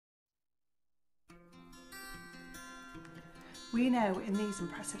We know in these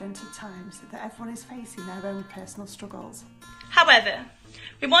unprecedented times that everyone is facing their own personal struggles. However,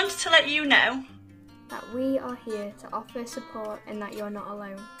 we wanted to let you know that we are here to offer support and that you're not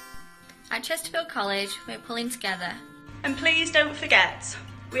alone. At Chesterfield College, we're pulling together. And please don't forget,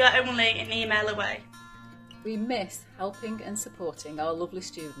 we are only an email away. We miss helping and supporting our lovely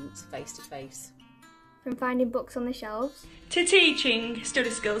students face to face. From finding books on the shelves to teaching study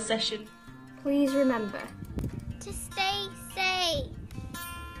skills session. Please remember to stay safe.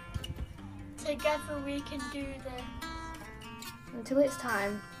 Together we can do this. Until it's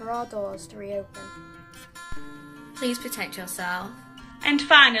time for our doors to reopen. Please protect yourself. And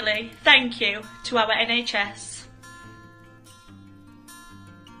finally, thank you to our NHS.